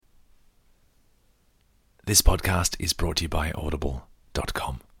This podcast is brought to you by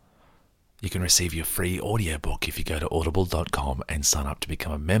Audible.com. You can receive your free audiobook if you go to Audible.com and sign up to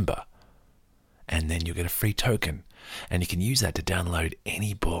become a member. And then you'll get a free token. And you can use that to download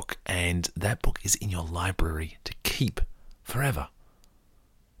any book, and that book is in your library to keep forever.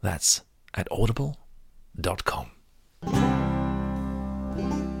 That's at Audible.com.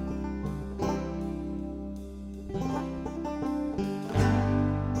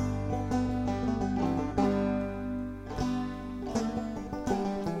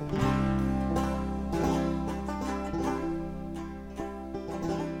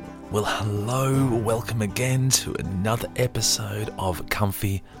 Well, hello, welcome again to another episode of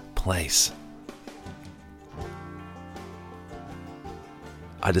Comfy Place.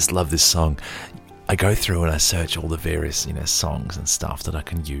 I just love this song. I go through and I search all the various, songs and stuff that I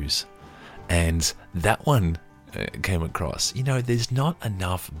can use. And that one came across. There's not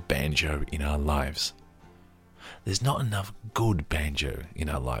enough banjo in our lives. There's not enough good banjo in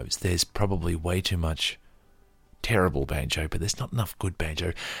our lives. There's probably way too much terrible banjo, but there's not enough good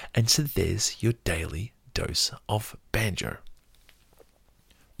banjo. And so there's your daily dose of banjo.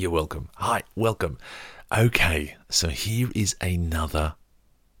 You're welcome. Hi, welcome. Okay, so here is another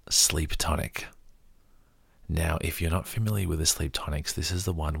sleep tonic. Now, if you're not familiar with the sleep tonics, this is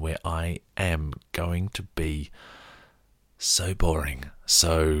the one where I am going to be so boring.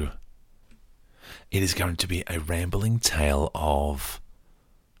 So it is going to be a rambling tale of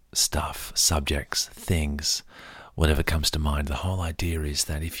stuff, subjects, things, whatever comes to mind. The whole idea is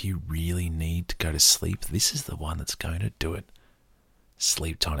that if you really need to go to sleep, this is the one that's going to do it.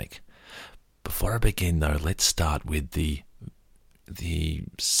 Sleep tonic. Before I begin though, let's start with the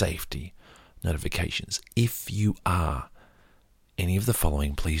safety notifications. If you are any of the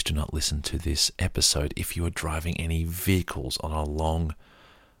following, please do not listen to this episode. If you are driving any vehicles on a long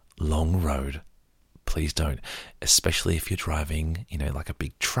road, please don't. Especially if you're driving, like a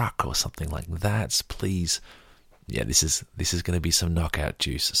big truck or something like that. Please, this is going to be some knockout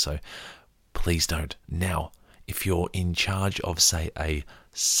juice. So please don't. Now, if you're in charge of, say, a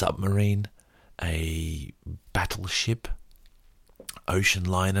submarine, a battleship, ocean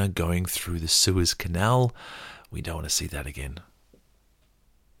liner going through the Suez Canal, we don't want to see that again.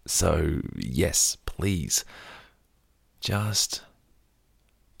 So yes, please, just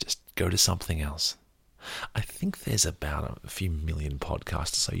go to something else. I think there's about a few million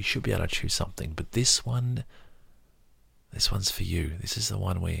podcasts, so you should be able to choose something. But this one's for you. This is the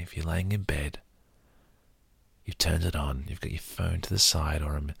one where if you're laying in bed, you've turned it on, you've got your phone to the side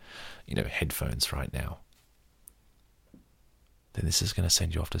or headphones right now, then this is going to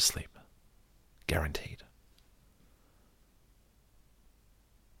send you off to sleep. Guaranteed.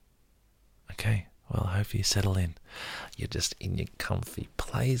 Okay, well, I hope you settle in. You're just in your comfy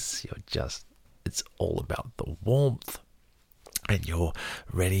place. It's all about the warmth, and you're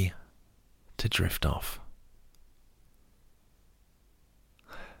ready to drift off.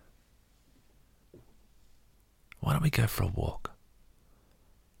 Why don't we go for a walk?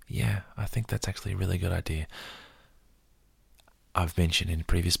 Yeah, I think that's actually a really good idea. I've mentioned in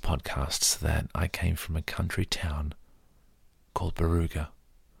previous podcasts that I came from a country town called Barooga.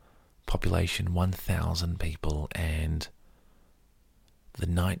 Population 1,000 people, and the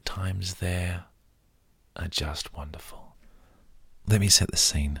night times there are just wonderful. Let me set the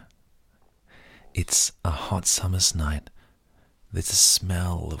scene. It's a hot summer's night. There's a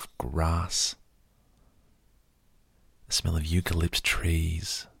smell of grass, the smell of eucalypt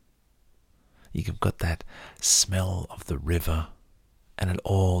trees. You've got that smell of the river, and it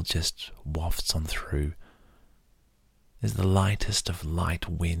all just wafts on through. There's the lightest of light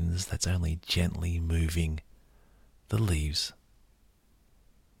winds that's only gently moving the leaves.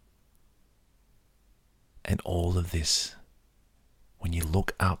 And all of this, when you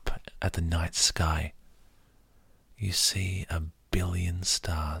look up at the night sky, you see 1 billion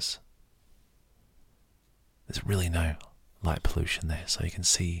stars. There's really no light pollution there, so you can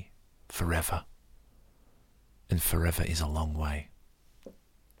see forever. And forever is a long way.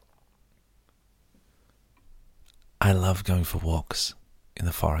 I love going for walks in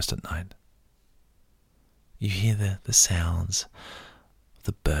the forest at night. You hear the sounds of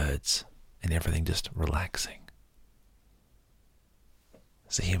the birds and everything just relaxing.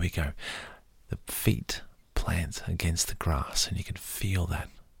 So here we go. The feet plant against the grass, and you can feel that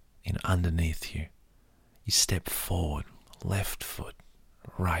underneath you. You step forward, left foot,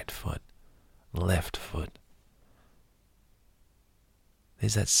 right foot, left foot.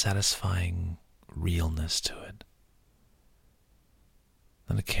 There's that satisfying realness to it.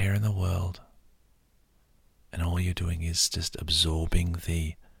 Not a care in the world. And all you're doing is just absorbing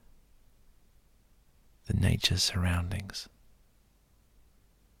the the nature surroundings.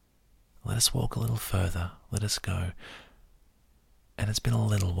 Let us walk a little further. Let us go. And it's been a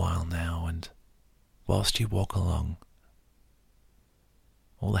little while now, and whilst you walk along,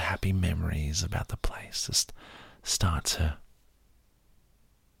 all the happy memories about the place just start to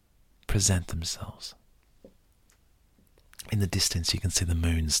present themselves. In the distance, you can see the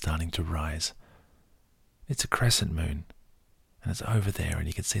moon starting to rise. It's a crescent moon, and it's over there, and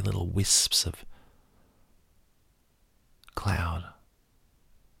you can see little wisps of cloud,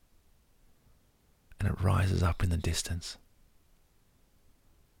 and it rises up in the distance.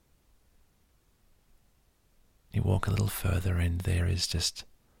 You walk a little further, and there is just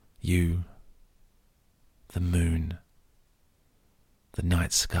you, the moon, the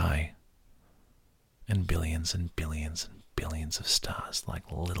night sky, and billions and billions and billions of stars like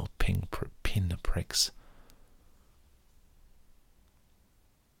little pin pricks.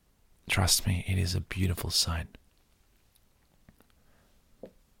 Trust me, it is a beautiful sight.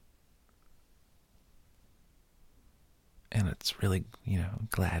 And it's really,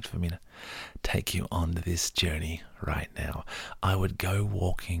 glad for me to take you on this journey right now. I would go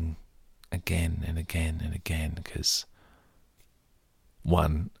walking again and again and again because,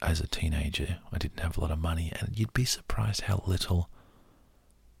 one, as a teenager, I didn't have a lot of money, and you'd be surprised how little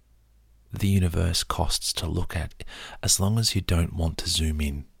the universe costs to look at. As long as you don't want to zoom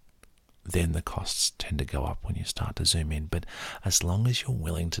in, then the costs tend to go up when you start to zoom in. But as long as you're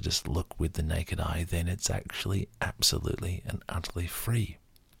willing to just look with the naked eye, then it's actually absolutely and utterly free.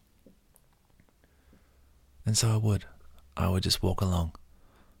 And so I would just walk along.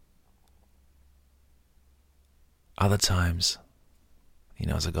 Other times,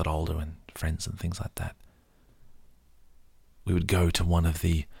 as I got older and friends and things like that, we would go to one of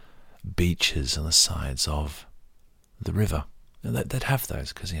the beaches on the sides of the river. They'd have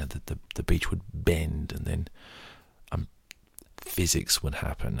those because the beach would bend, and then physics would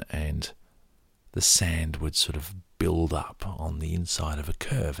happen, and the sand would sort of build up on the inside of a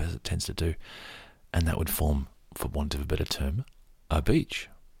curve, as it tends to do, and that would form, for want of a better term, a beach.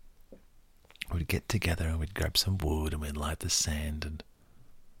 We'd get together and we'd grab some wood and we'd light the sand, and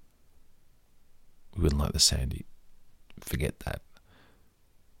we wouldn't light the sand. Forget that.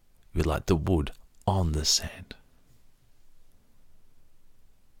 We'd light the wood on the sand.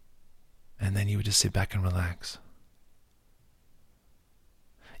 And then you would just sit back and relax.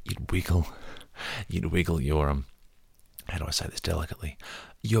 You'd wiggle your, how do I say this delicately,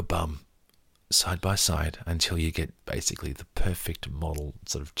 your bum side by side until you get basically the perfect model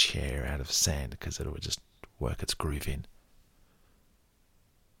sort of chair out of sand, because it would just work its groove in.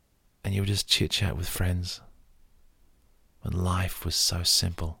 And you would just chit chat with friends when life was so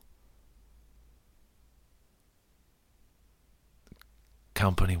simple.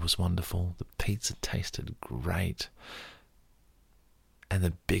 Company was wonderful. The pizza tasted great. And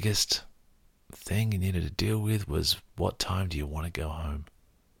the biggest thing you needed to deal with was, what time do you want to go home?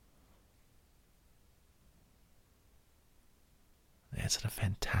 It's a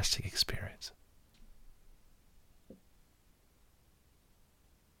fantastic experience.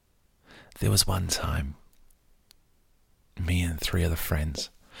 There was one time, me and 3 other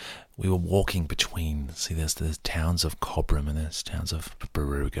friends, we were walking between, there's the towns of Cobram and there's towns of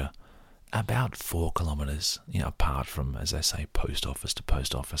Barooga, about 4 kilometres, apart from, as they say, post office to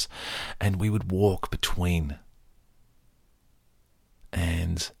post office. And we would walk between,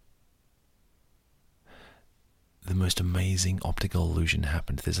 and the most amazing optical illusion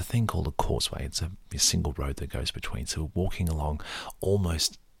happened. There's a thing called a causeway. It's a single road that goes between. So we're walking along,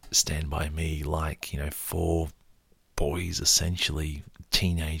 almost stand by me, like, 4 boys, essentially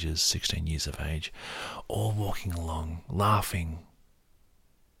teenagers, 16 years of age, all walking along, laughing.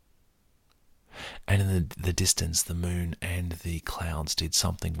 And in the distance, the moon and the clouds did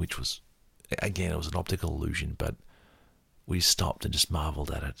something which was, again, it was an optical illusion, but we stopped and just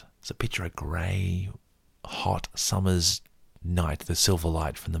marvelled at it. So picture a grey, hot summer's night, the silver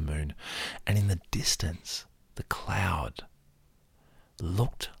light from the moon, and in the distance, the cloud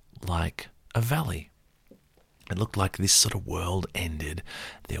looked like a valley. It looked like this sort of world ended.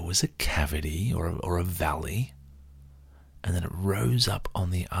 There was a cavity or a valley, and then it rose up on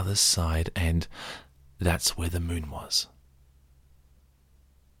the other side, and that's where the moon was.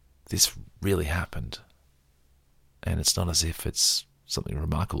 This really happened. And it's not as if it's something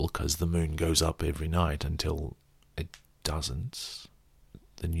remarkable, because the moon goes up every night until it doesn't,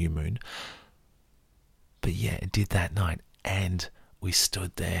 the new moon. But yeah, it did that night, and we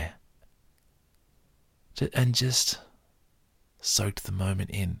stood there and just soaked the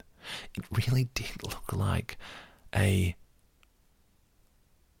moment in. It really did look like a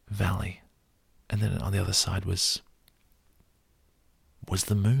valley, and And then on the other side was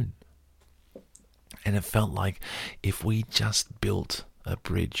the moon. And it felt like if we just built a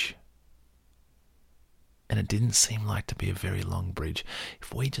bridge, and it didn't seem like to be a very long bridge,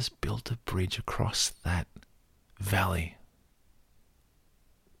 if we just built a bridge across that valley,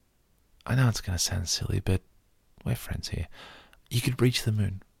 I know it's going to sound silly, but we're friends here, you could reach the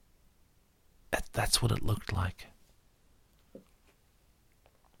moon. That's what it looked like.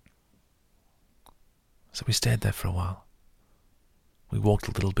 So we stayed there for a while. We walked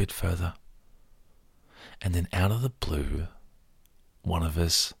a little bit further. And then out of the blue, one of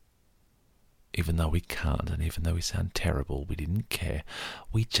us, even though we can't and even though we sound terrible, we didn't care,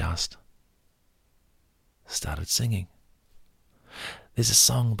 we just started singing. There's a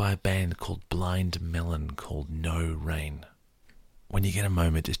song by a band called Blind Melon called No Rain. When you get a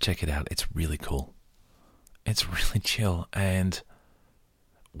moment, just check it out. It's really cool. It's really chill. And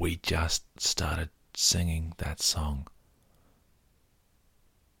we just started singing that song.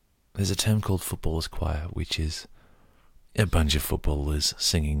 There's a term called footballers' choir, which is a bunch of footballers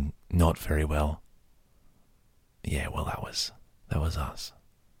singing not very well. Yeah, well, that was us.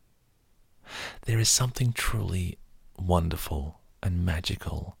 There is something truly wonderful and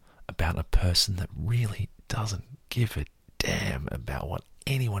magical about a person that really doesn't give a damn about what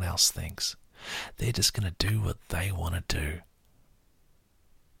anyone else thinks. They're just going to do what they want to do.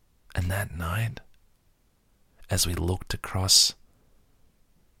 And that night, as we looked across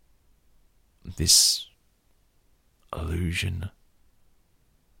this illusion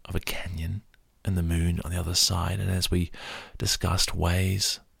of a canyon and the moon on the other side, and as we discussed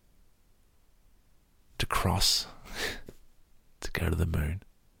ways to cross to go to the moon,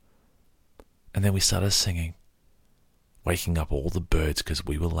 and then we started singing, waking up all the birds because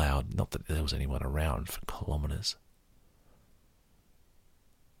we were loud, not that there was anyone around for kilometers.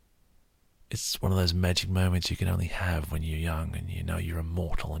 It's one of those magic moments you can only have when you're young and you know you're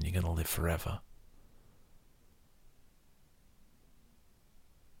immortal and you're going to live forever.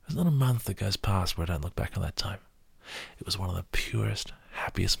 There's not a month that goes past where I don't look back on that time. It was one of the purest,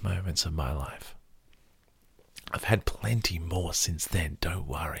 happiest moments of my life. I've had plenty more since then, don't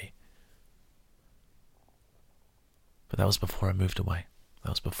worry. But that was before I moved away.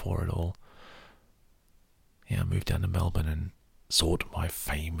 That was before it all. Yeah, I moved down to Melbourne and sought my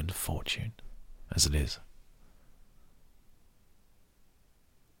fame and fortune, as it is.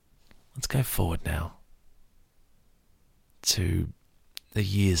 Let's go forward now to the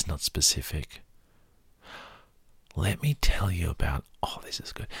years not specific. Let me tell you about, this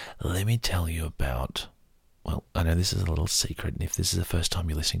is good. Let me tell you about, well, I know this is a little secret, and if this is the first time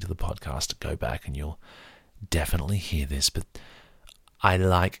you're listening to the podcast, go back and you'll definitely hear this, but I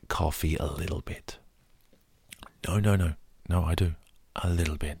like coffee a little bit. No, I do. A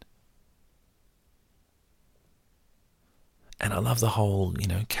little bit. And I love the whole,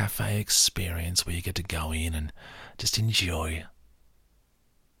 cafe experience where you get to go in and just enjoy.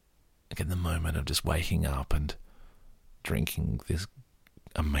 Again, the moment of just waking up and drinking this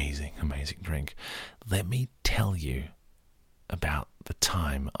amazing, amazing drink. Let me tell you about the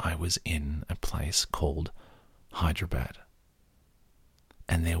time I was in a place called Hyderabad.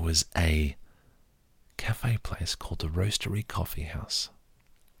 And there was a cafe place called the Roastery Coffee House.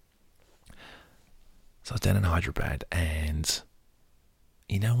 So I was down in Hyderabad, and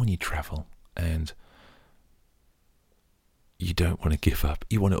when you travel and you don't want to give up,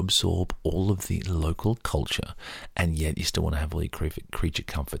 you want to absorb all of the local culture, and yet you still want to have all your creature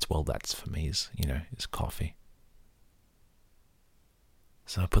comforts. Well, that's for me is coffee.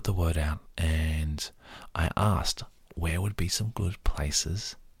 So I put the word out and I asked where would be some good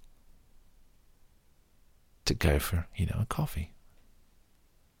places to go for, a coffee.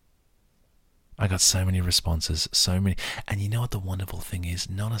 I got so many responses, and you know what the wonderful thing is?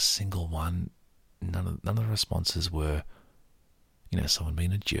 Not a single one, none of the responses were, someone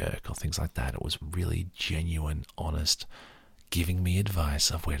being a jerk or things like that. It was really genuine, honest, giving me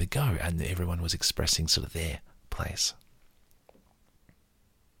advice of where to go, and everyone was expressing sort of their place.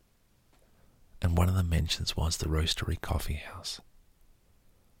 And one of the mentions was the Roastery Coffee House.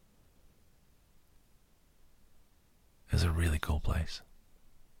 It was a really cool place.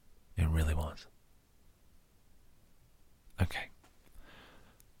 It really was. Okay.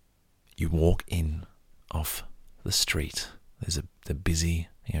 You walk in off the street. There's the busy,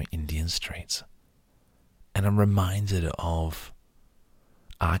 Indian streets. And I'm reminded of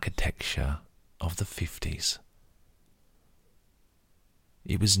architecture of the 50s.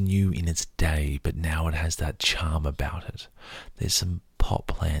 It was new in its day, but now it has that charm about it. There's some pot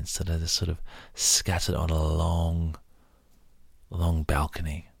plants that are sort of scattered on a long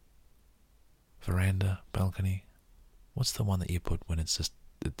balcony. veranda, balcony. What's the one that you put when it's just,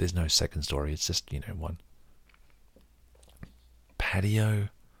 there's no second story, it's just, one. Patio?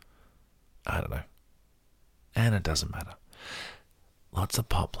 I don't know. And it doesn't matter. Lots of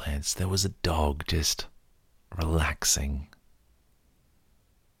pot plants. There was a dog just relaxing.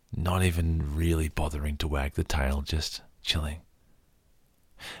 Not even really bothering to wag the tail, just chilling.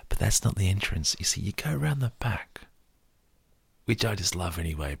 But that's not the entrance. You see, you go around the back, which I just love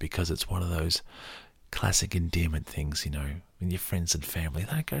anyway, because it's one of those classic endearment things, when your friends and family,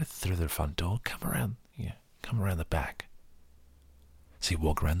 they don't go through the front door, come around the back. So you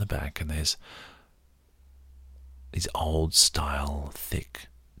walk around the back and there's these old style, thick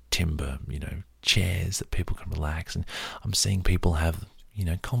timber, chairs that people can relax. And I'm seeing people have,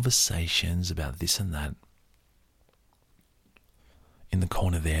 conversations about this and that. In the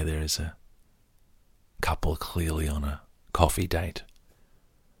corner there is a couple clearly on a coffee date.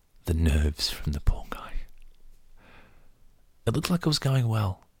 The nerves from the poor guy. It looked like it was going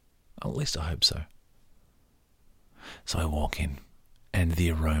well. At least I hope so. So I walk in, and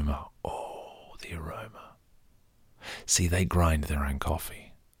the aroma. Oh, the aroma. See, they grind their own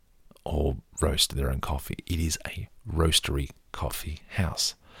coffee, or roast their own coffee. It is a roastery coffee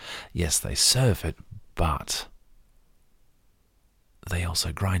house. Yes, they serve it, but they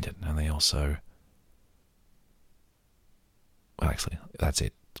also grind it, and they also... Well, actually, that's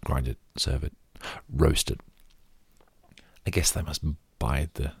it. Grind it, serve it, roast it. I guess they must buy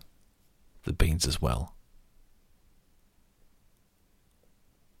the beans as well.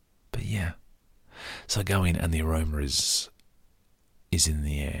 But yeah. So I go in and the aroma is in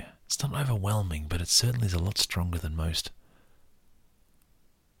the air. It's not overwhelming, but it certainly is a lot stronger than most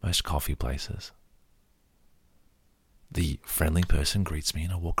coffee places. The friendly person greets me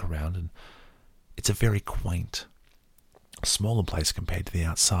and I walk around, and it's a very quaint, smaller place compared to the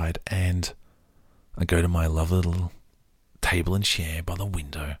outside, and I go to my lovely little table and chair by the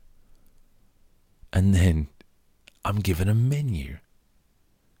window, and then I'm given a menu.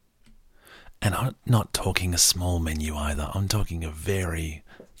 And I'm not talking a small menu either. I'm talking a very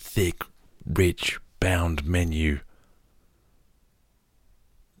thick, rich, bound menu.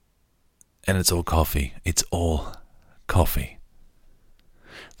 And it's all coffee. It's all coffee.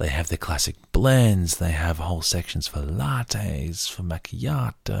 They have their classic blends. They have whole sections for lattes, for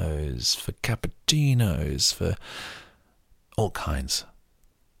macchiatos, for cappuccinos, for all kinds.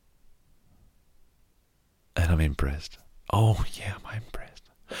 And I'm impressed. Oh, yeah, I'm impressed.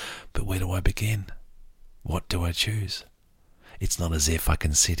 But where do I begin? What do I choose? It's not as if I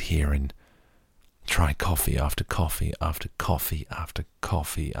can sit here and try coffee after coffee after coffee after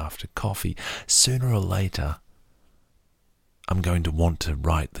coffee after coffee. Sooner or later, I'm going to want to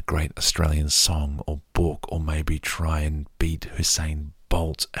write the great Australian song or book, or maybe try and beat Usain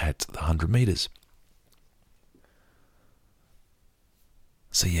Bolt at the 100 metres.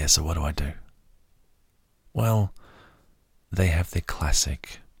 So what do I do? Well, they have their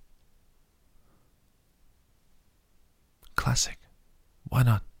classic. Why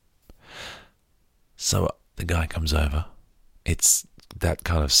not? So the guy comes over. It's that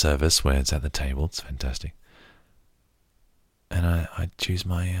kind of service where it's at the table. It's fantastic. And I choose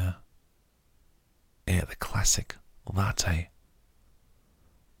my, the classic latte.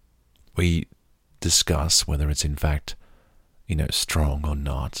 We discuss whether it's in fact, strong or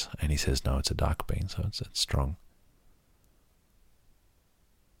not. And he says, no, it's a dark bean, so it's strong.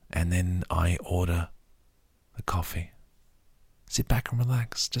 And then I order the coffee. Sit back and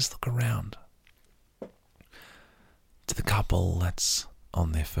relax. Just look around. To the couple that's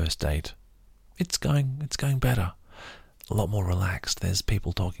on their first date, it's going better. A lot more relaxed. There's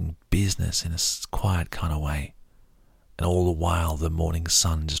people talking business in a quiet kind of way. And all the while the morning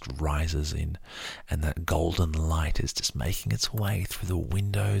sun just rises in, and that golden light is just making its way through the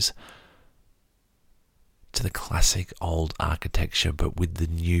windows to the classic old architecture, but with the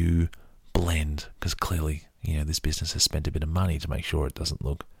new blend, because clearly, this business has spent a bit of money to make sure it doesn't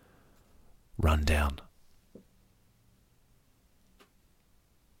look run down.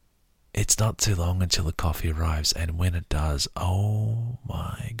 It's not too long until the coffee arrives, and when it does, oh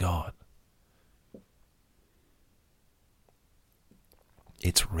my God.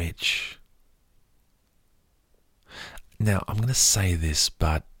 It's rich. Now, I'm going to say this,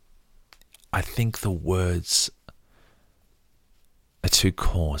 but I think the words are too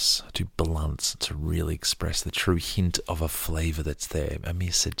coarse, too blunt to really express the true hint of a flavour that's there, a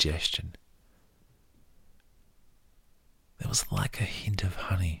mere suggestion. There was like a hint of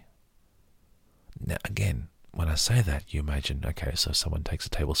honey. Now, again, when I say that, you imagine, okay, so someone takes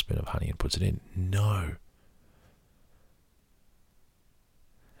a tablespoon of honey and puts it in. No.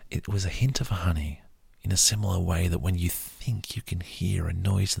 it was a hint of honey in a similar way that when you think you can hear a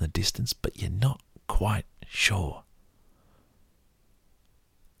noise in the distance, but you're not quite sure.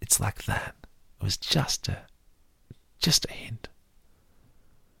 It's like that. It was just a hint.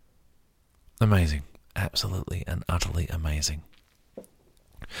 Amazing. Absolutely and utterly amazing.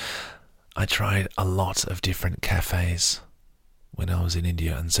 I tried a lot of different cafes when I was in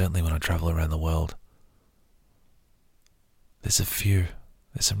India, and certainly when I travel around the world. There's a few.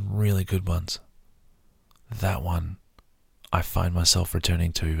 There's some really good ones. That one I find myself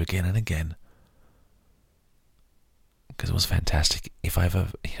returning to again and again because it was fantastic. If I ever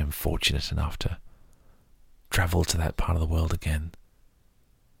am fortunate enough to travel to that part of the world again,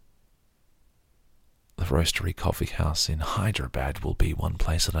 the Roastery Coffee House in Hyderabad will be one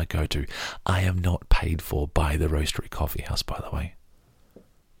place that I go to. I am not paid for by the Roastery Coffee House, by the way.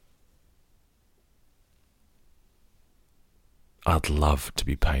 I'd love to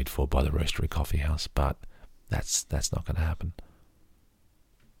be paid for by the Roastery Coffee House, but that's not going to happen.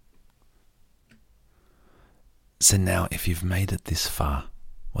 So now, if you've made it this far,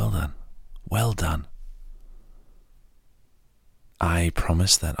 well done. Well done. I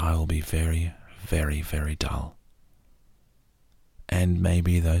promise that I will be very, very, very dull. And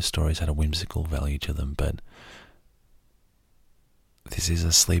maybe those stories had a whimsical value to them, but this is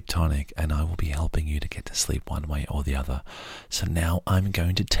a sleep tonic, and I will be helping you to get to sleep one way or the other. So now I'm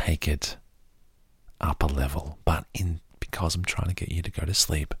going to take it up a level, but because I'm trying to get you to go to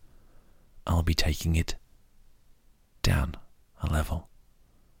sleep, I'll be taking it down a level.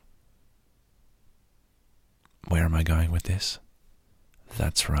 Where am I going with this?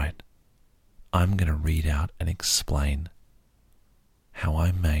 That's right. I'm going to read out and explain how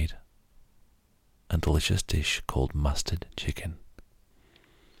I made a delicious dish called mustard chicken.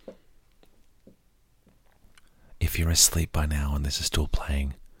 If you're asleep by now and this is still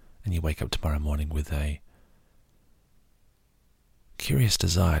playing, and you wake up tomorrow morning with a curious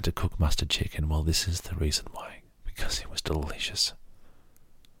desire to cook mustard chicken, well, this is the reason why. Because it was delicious.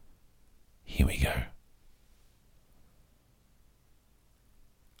 Here we go.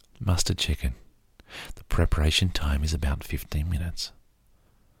 Mustard chicken. The preparation time is about 15 minutes.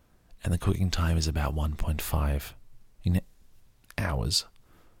 And the cooking time is about 1.5 hours.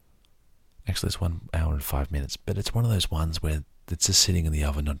 Actually, it's 1 hour and 5 minutes. But it's one of those ones where it's just sitting in the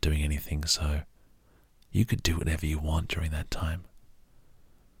oven not doing anything. So you could do whatever you want during that time.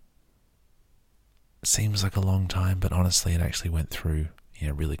 Seems like a long time, but honestly, it actually went through,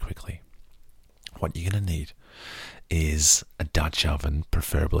 really quickly. What you're going to need is a Dutch oven,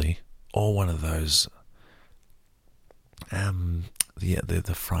 preferably, or one of those,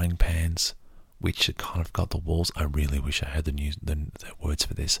 the frying pans, which kind of got the walls. I really wish I had the words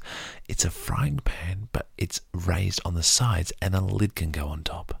for this. It's a frying pan, but it's raised on the sides, and a lid can go on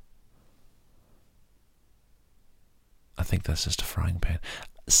top. I think that's just a frying pan.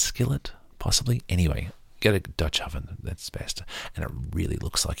 A skillet, possibly. Anyway, get a Dutch oven, that's best. And it really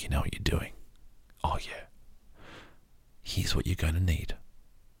looks like you know what you're doing. Oh yeah. Here's what you're going to need.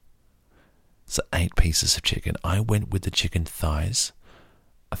 So 8 pieces of chicken. I went with the chicken thighs.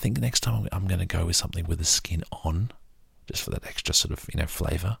 I think next time I'm going to go with something with the skin on, just for that extra sort of,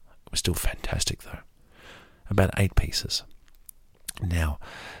 flavour. It was still fantastic though. About 8 pieces. Now,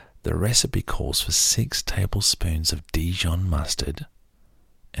 the recipe calls for 6 tablespoons of Dijon mustard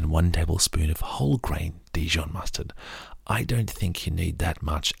and 1 tablespoon of whole grain Dijon mustard. I don't think you need that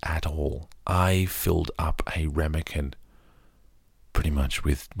much at all. I filled up a ramekin pretty much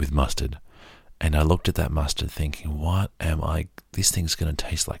with mustard, and I looked at that mustard thinking, this thing's going to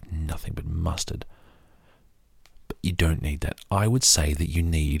taste like nothing but mustard. But you don't need that. I would say that you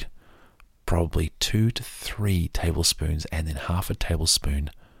need probably 2 to 3 tablespoons and then half a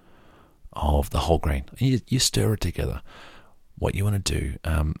tablespoon of the whole grain. You stir it together. What you want to do,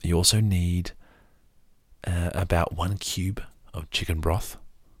 you also need about 1 cube of chicken broth,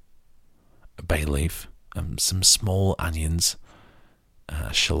 a bay leaf, some small onions,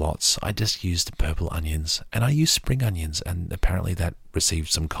 shallots. I just used the purple onions, and I used spring onions, and apparently that received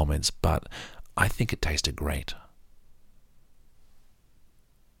some comments, but I think it tasted great.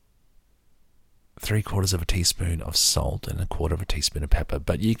 3/4 of a teaspoon of salt and 1/4 of a teaspoon of pepper,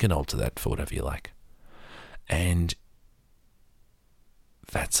 but you can alter that for whatever you like. And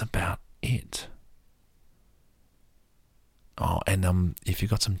that's about it. Oh, and if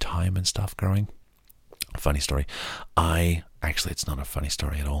you've got some thyme and stuff growing, funny story. It's not a funny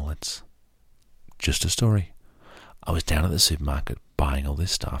story at all. It's just a story. I was down at the supermarket buying all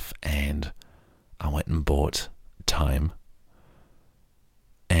this stuff, and I went and bought thyme,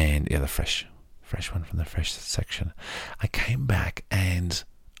 and the fresh one from the fresh section. I came back and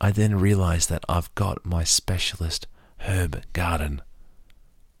I then realised that I've got my specialist herb garden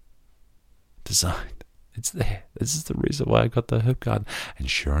designed. It's there. This is the reason why I got the herb garden. And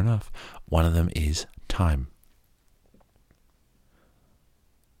sure enough, one of them is thyme.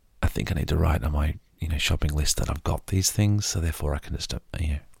 I think I need to write on my shopping list that I've got these things, so therefore I can just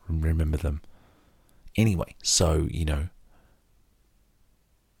remember them. Anyway, so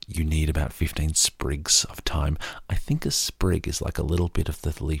you need about 15 sprigs of thyme. I think a sprig is like a little bit of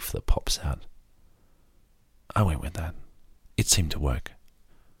the leaf that pops out. I went with that. It seemed to work.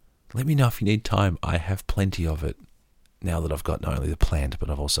 Let me know if you need thyme. I have plenty of it now that I've got not only the plant, but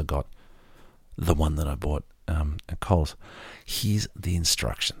I've also got the one that I bought at Coles. Here's the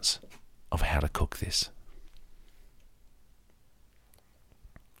instructions of how to cook this.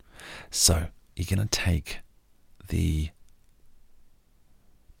 So you're going to take the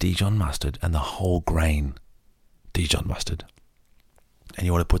Dijon mustard and the whole grain Dijon mustard, and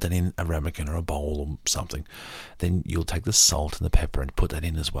you want to put that in a ramekin or a bowl or something. Then you'll take the salt and the pepper and put that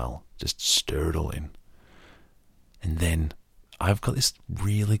in as well. Just stir it all in. And then I've got this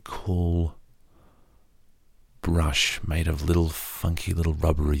really cool brush made of little funky little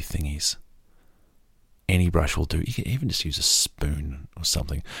rubbery thingies. Any brush will do. You can even just use a spoon or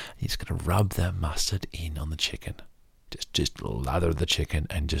something. You're just going to rub that mustard in on the chicken. Just lather the chicken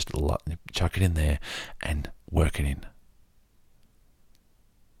and just chuck it in there and work it in.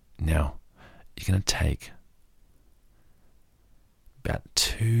 Now, you're going to take about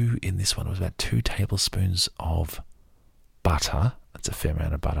 2 tablespoons of butter. That's a fair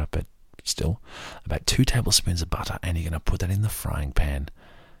amount of butter, but still. About 2 tablespoons of butter, and you're going to put that in the frying pan,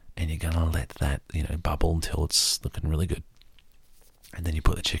 and you're going to let that, bubble until it's looking really good. And then you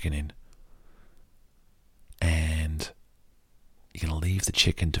put the chicken in. And you're going to leave the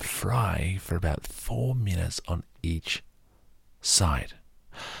chicken to fry for about 4 minutes on each side.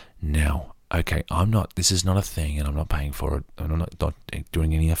 Now, okay, this is not a thing, and I'm not paying for it. I'm not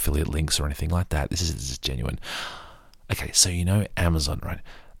doing any affiliate links or anything like that. This is genuine. Okay, so Amazon, right?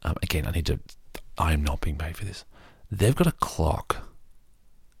 Again, I'm not being paid for this. They've got a clock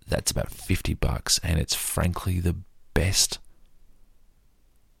that's about $50, and it's frankly the best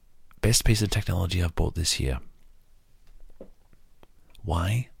piece of technology I've bought this year.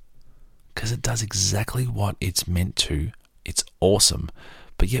 Why? Because it does exactly what it's meant to. It's awesome.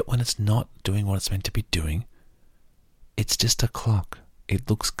 But yet when it's not doing what it's meant to be doing, it's just a clock. It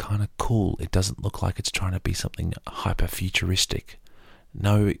looks kind of cool. It doesn't look like it's trying to be something hyper-futuristic.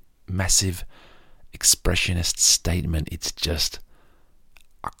 No massive expressionist statement. It's just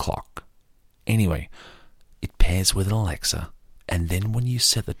a clock. Anyway, it pairs with an Alexa. And then when you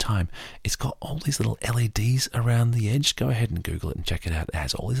set the time, it's got all these little LEDs around the edge. Go ahead and Google it and check it out. It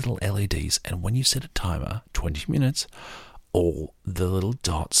has all these little LEDs. And when you set a timer, 20 minutes, all the little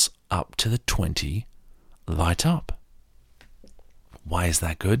dots up to the 20 light up. Why is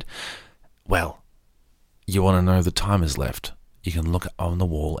that good? Well, you want to know the time is left. You can look on the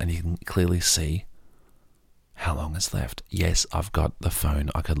wall and you can clearly see how long is left. Yes, I've got the phone.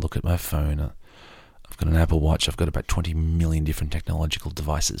 I could look at my phone. I've got an Apple Watch. I've got about 20 million different technological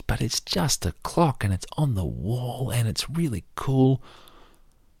devices, but it's just a clock and it's on the wall and it's really cool.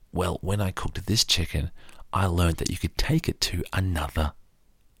 Well, when I cooked this chicken, I learned that you could take it to another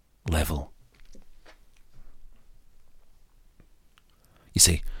level. You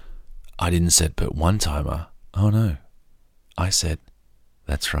see, I didn't set but one timer. Oh no. I said,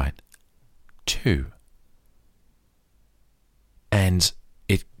 that's right, 2. And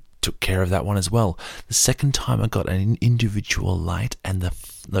it took care of that one as well. The second time I got an individual light, and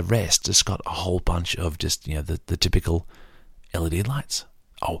the rest just got a whole bunch of just, the typical LED lights.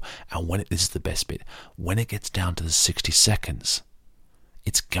 Oh, and this is the best bit. When it gets down to the 60 seconds,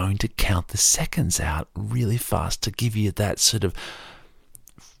 it's going to count the seconds out really fast to give you that sort of,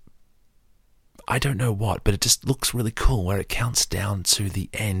 I don't know what, but it just looks really cool where it counts down to the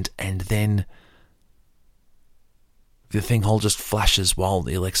end and then the thing whole just flashes while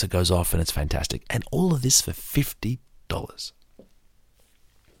the Alexa goes off, and it's fantastic. And all of this for $50.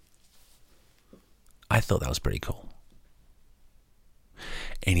 I thought that was pretty cool.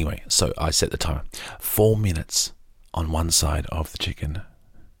 Anyway, so I set the timer. 4 minutes on one side of the chicken.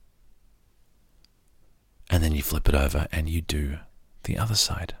 And then you flip it over and you do the other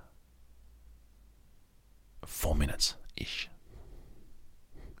side. 4 minutes-ish.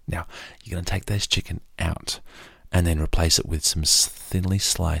 Now, you're going to take this chicken out and then replace it with some thinly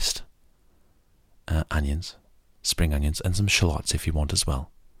sliced onions, spring onions, and some shallots if you want as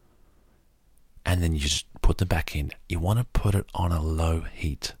well. And then you just put them back in. You want to put it on a low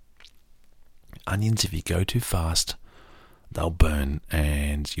heat. Onions, if you go too fast, they'll burn,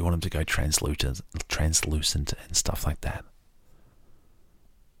 and you want them to go translucent and stuff like that.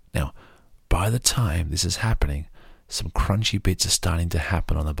 Now, by the time this is happening, some crunchy bits are starting to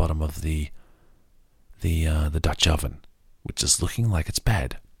happen on the bottom of the Dutch oven, which is looking like it's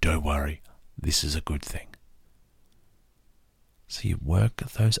bad. Don't worry, this is a good thing. So you work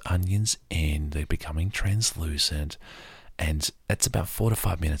those onions in, they're becoming translucent, and it's about 4 to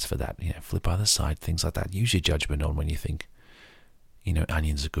 5 minutes for that. Flip either side, things like that. Use your judgment on when you think,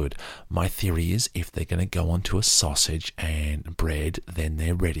 onions are good. My theory is if they're going to go onto a sausage and bread, then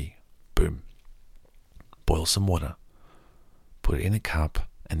they're ready. Boom. Boil some water. Put it in a cup,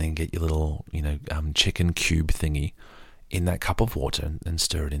 and then get your little, chicken cube thingy in that cup of water and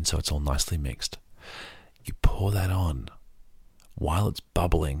stir it in so it's all nicely mixed. You pour that on. While it's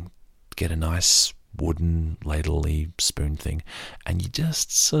bubbling, get a nice wooden ladle-y spoon thing, and you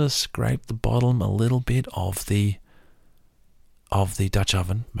just sort of scrape the bottom a little bit of the Dutch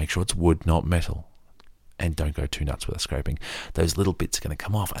oven. Make sure it's wood, not metal. And don't go too nuts with the scraping. Those little bits are going to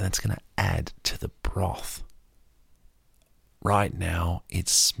come off, and it's going to add to the broth. Right now, it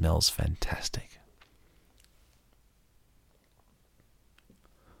smells fantastic.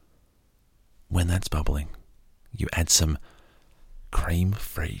 When that's bubbling, you add some crème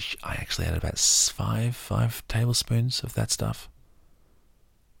fraîche. I actually added about five tablespoons of that stuff.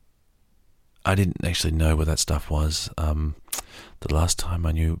 I didn't actually know what that stuff was. The last time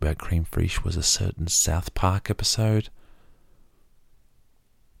I knew about crème fraîche was a certain South Park episode.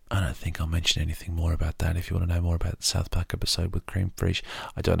 I don't think I'll mention anything more about that. If you want to know more about the South Park episode with crème fraîche,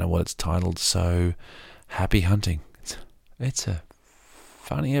 I don't know what it's titled, so happy hunting. It's a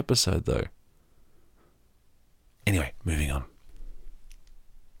funny episode, though. Anyway, moving on.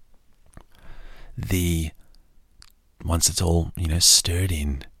 Once it's all, stirred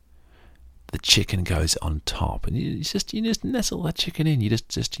in, the chicken goes on top, and you just nestle that chicken in. You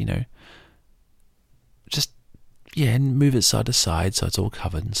and move it side to side so it's all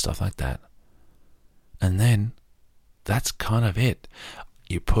covered and stuff like that. And then that's kind of it.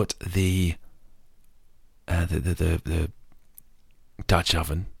 You put the Dutch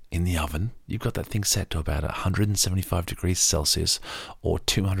oven in the oven. You've got that thing set to about 175 degrees Celsius or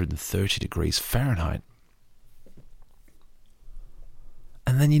 230 degrees Fahrenheit.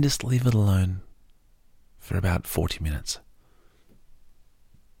 And then you just leave it alone for about 40 minutes.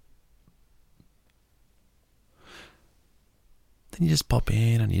 Then you just pop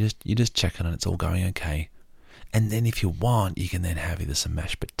in and you just check it and it's all going okay. And then if you want, you can then have either some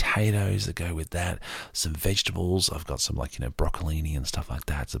mashed potatoes that go with that, some vegetables. I've got some broccolini and stuff like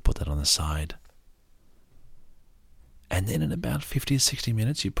that, so put that on the side. And then in about 50 to 60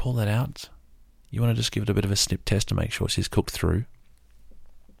 minutes, you pull that out. You want to just give it a bit of a snip test to make sure it's cooked through.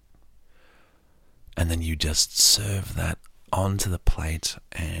 And then you just serve that onto the plate,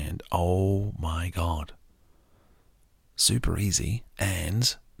 and oh my God. Super easy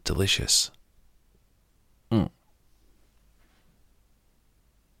and delicious.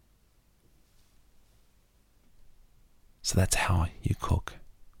 So that's how you cook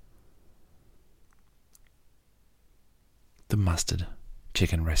the mustard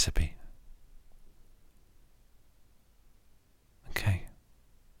chicken recipe. Okay.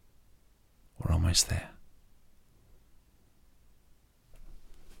 We're almost there.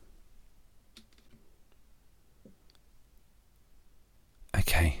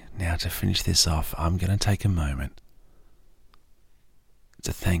 Okay, now to finish this off, I'm going to take a moment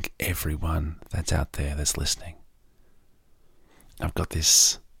to thank everyone that's out there that's listening. I've got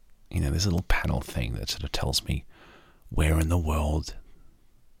this, this little panel thing that sort of tells me where in the world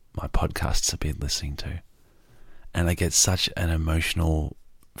my podcasts are being listened to. And I get such an emotional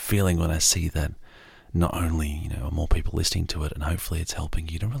feeling when I see that not only, are more people listening to it, and hopefully it's helping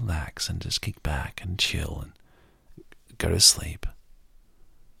you to relax and just kick back and chill and go to sleep.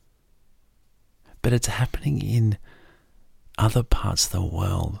 But it's happening in other parts of the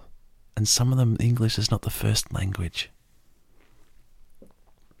world, and some of them English is not the first language.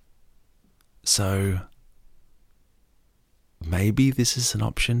 So maybe this is an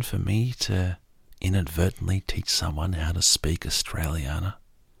option for me to inadvertently teach someone how to speak Australiana.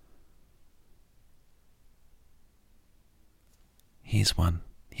 Here's one.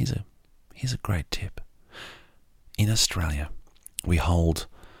 Here's a great tip. In Australia, we hold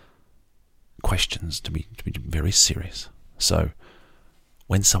questions to be very serious. So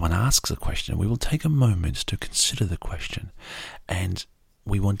when someone asks a question, we will take a moment to consider the question, and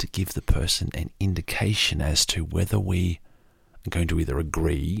we want to give the person an indication as to whether we are going to either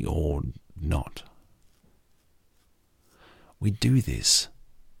agree or not. We do this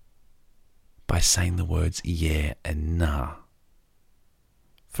by saying the words yeah and nah.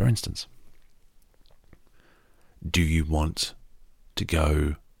 For instance, do you want to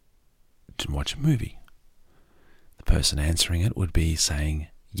go to watch a movie? The person answering it would be saying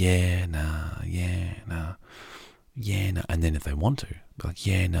yeah, nah, yeah, nah, yeah, nah. And then if they want to, be like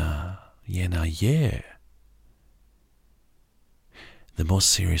yeah, nah, yeah. The more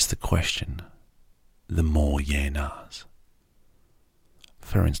serious the question, the more yeah, nahs.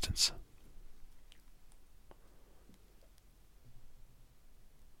 For instance,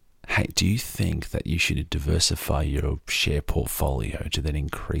 hey, do you think that you should diversify your share portfolio to then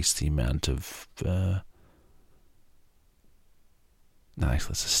increase the amount of... No,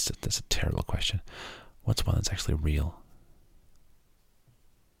 actually, that's a terrible question. What's one that's actually real?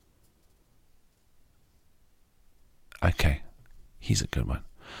 Okay, here's a good one.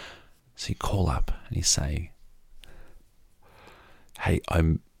 So you call up and you say, hey,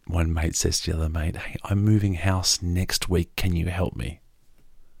 one mate says to the other mate, hey, I'm moving house next week, can you help me?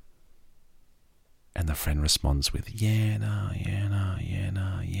 And the friend responds with, yeah, nah, yeah, nah, yeah,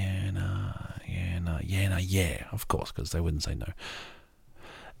 nah, yeah, nah, yeah, nah, yeah, nah, yeah, of course, because they wouldn't say no.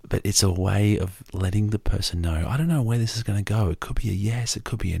 But it's a way of letting the person know, I don't know where this is going to go. It could be a yes, it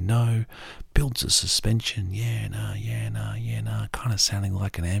could be a no. Builds a suspension, yeah, nah, yeah, nah, yeah, nah, kind of sounding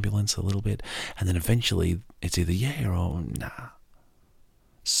like an ambulance a little bit. And then eventually it's either yeah or nah.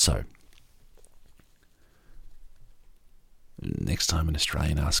 So, next time an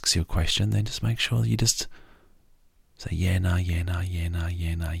Australian asks you a question, then just make sure you just say yeah, nah, yeah, nah, yeah, nah,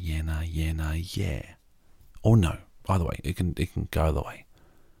 yeah, nah, yeah, nah, yeah, nah, yeah. Or no. Either way, it can go either way.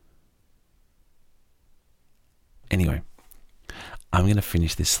 Anyway, I'm going to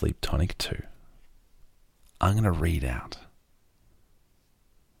finish this sleep tonic too. I'm going to read out.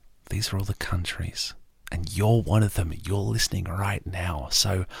 These are all the countries. And you're one of them. You're listening right now.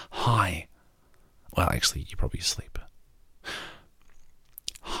 So, hi. Well, actually, you're probably asleep.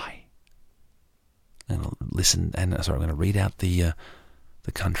 Hi. And I'll listen. And sorry, I'm going to read out the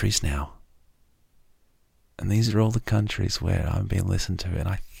countries now. And these are all the countries where I'm being listened to. And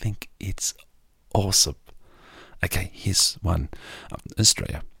I think it's awesome. Okay, here's one.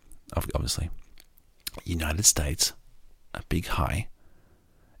 Australia, obviously. United States, a big hi.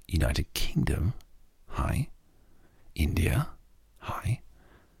 United Kingdom, hi. India, hi.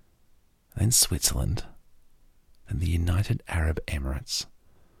 Then Switzerland. Then the United Arab Emirates.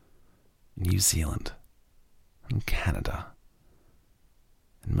 New Zealand. And Canada.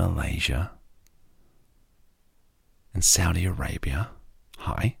 And Malaysia. And Saudi Arabia,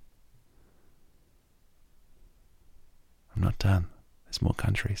 hi. I'm not done. There's more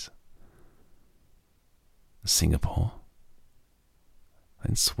countries. Singapore.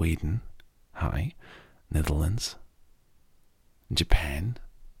 Then Sweden. Hi. Netherlands. Japan.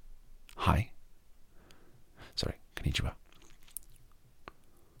 Hi. Sorry, konnichiwa.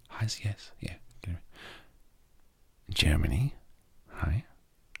 Hi, yes. Yeah. Germany. Hi.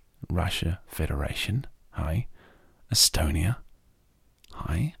 Russia Federation. Hi. Estonia.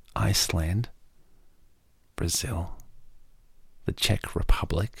 Hi. Iceland. Brazil. The Czech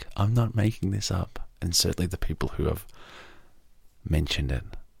Republic. I'm not making this up. And certainly the people who have mentioned it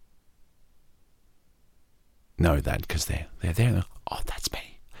know that because they're there. Oh, that's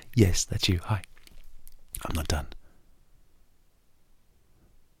me. Yes, that's you. Hi. I'm not done.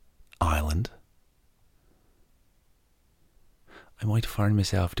 Ireland. I might find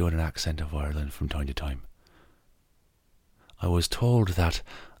myself doing an accent of Ireland from time to time. I was told that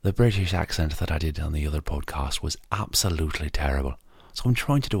the British accent that I did on the other podcast was absolutely terrible. So I'm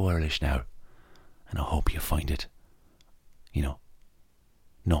trying to do Irish now. And I hope you find it,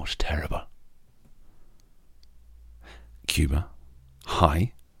 not terrible. Cuba.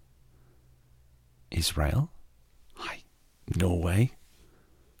 Hi. Israel. Hi. Norway.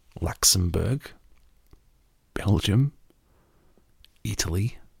 Luxembourg. Belgium.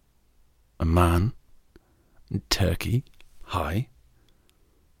 Italy. Oman. Turkey. Hi.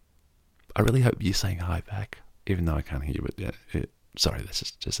 I really hope you're saying hi back, even though I can't hear you, but yeah, sorry, this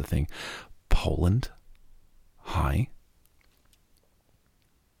is just a thing. Poland. Hi.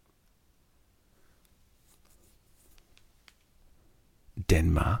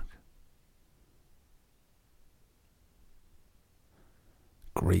 Denmark.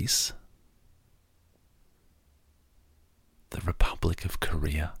 Greece. The Republic of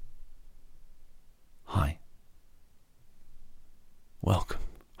Korea. Hi. Welcome.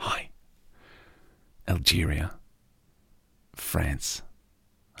 Hi. Algeria. France.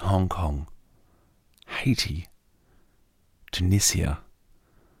 Hong Kong. Haiti. Tunisia.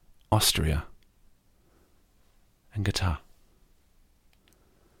 Austria. And Qatar.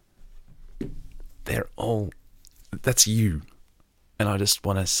 that's you. And I just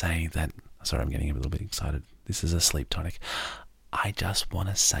want to say that, sorry, I'm getting a little bit excited. This is a sleep tonic. I just want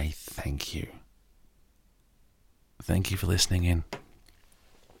to say thank you. Thank you for listening in.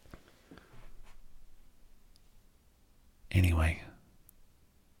 Anyway,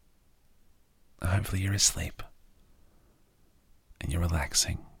 hopefully you're asleep and you're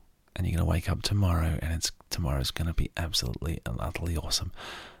relaxing and you're going to wake up tomorrow and tomorrow's going to be absolutely and utterly awesome.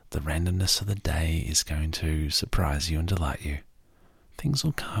 The randomness of the day is going to surprise you and delight you. Things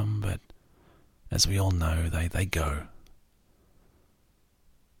will come, but as we all know, they go.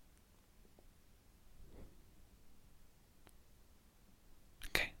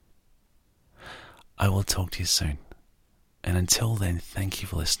 Okay. I will talk to you soon. And until then, thank you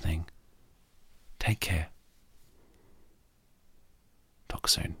for listening. Take care. Talk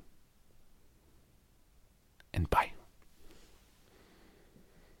soon. And bye.